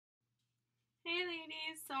Hey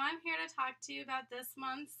ladies, so I'm here to talk to you about this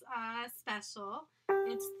month's special.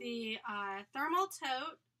 It's the thermal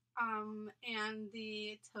tote and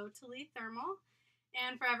the tote-ally thermal.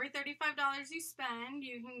 And for every $35 you spend,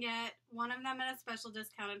 you can get one of them at a special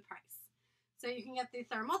discounted price. So you can get the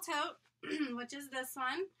thermal tote, which is this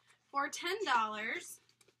one, for $10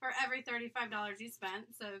 for every $35 you spent.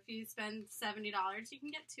 So if you spend $70, you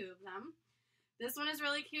can get two of them. This one is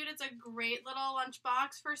really cute. It's a great little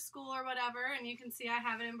lunchbox for school or whatever, and you can see I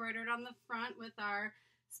have it embroidered on the front with our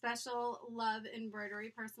special love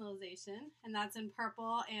embroidery personalization, and that's in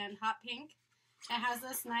purple and hot pink. It has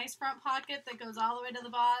this nice front pocket that goes all the way to the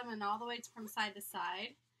bottom and all the way from side to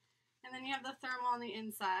side. And then you have the thermal on the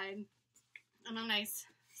inside and a nice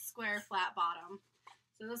square flat bottom.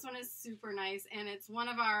 So this one is super nice, and it's one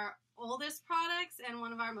of our oldest products and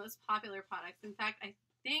one of our most popular products. In fact, I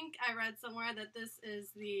think I read somewhere that this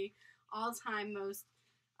is the all-time most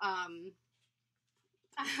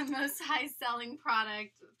high-selling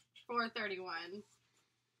product for 31.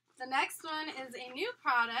 The next one is a new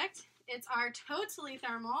product. It's our tote-ally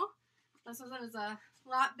thermal. This one is a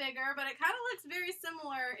lot bigger, but it kind of looks very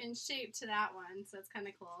similar in shape to that one, so it's kind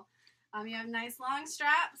of cool. You have nice long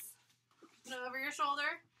straps. Put it over your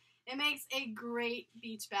shoulder. It makes a great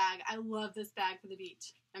beach bag. I love this bag for the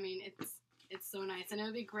beach. I mean, it's so nice, and it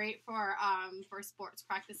would be great for sports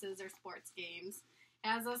practices or sports games. It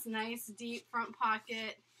has this nice deep front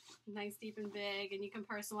pocket, nice deep and big, and you can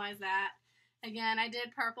personalize that. Again, I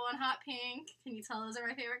did purple and hot pink. Can you tell those are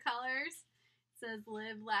my favorite colors? It says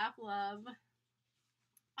live, laugh, love.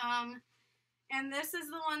 And this is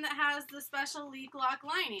the one that has the special leak lock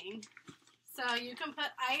lining. So you can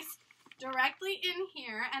put ice directly in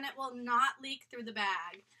here, and it will not leak through the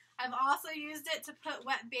bag. I've also used it to put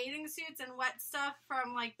wet bathing suits and wet stuff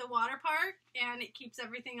from like the water park, and it keeps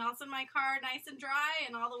everything else in my car nice and dry,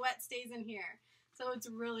 and all the wet stays in here. So it's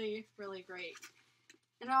really, really great.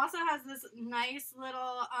 And it also has this nice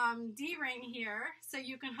little D-ring here, so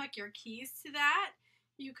you can hook your keys to that.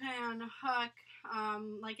 You can hook,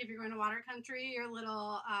 like if you're going to water country, your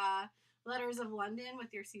little letters of London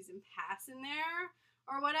with your season pass in there,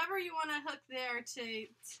 or whatever you want to hook there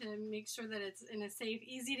to make sure that it's in a safe,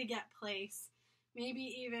 easy to get place. Maybe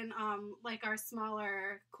even like our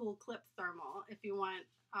smaller cool clip thermal if you want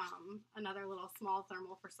another little small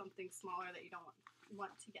thermal for something smaller that you don't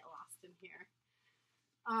want to get lost in here.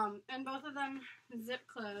 And both of them zip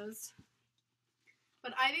closed.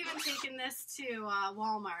 But I've even taken this to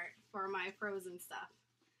Walmart for my frozen stuff.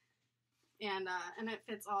 And it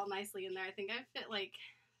fits all nicely in there. I think I fit like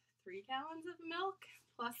 3 gallons of milk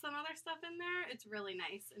plus some other stuff in there. It's really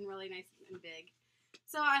nice and big.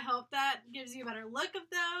 So I hope that gives you a better look of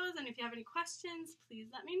those. And if you have any questions, please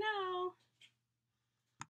let me know.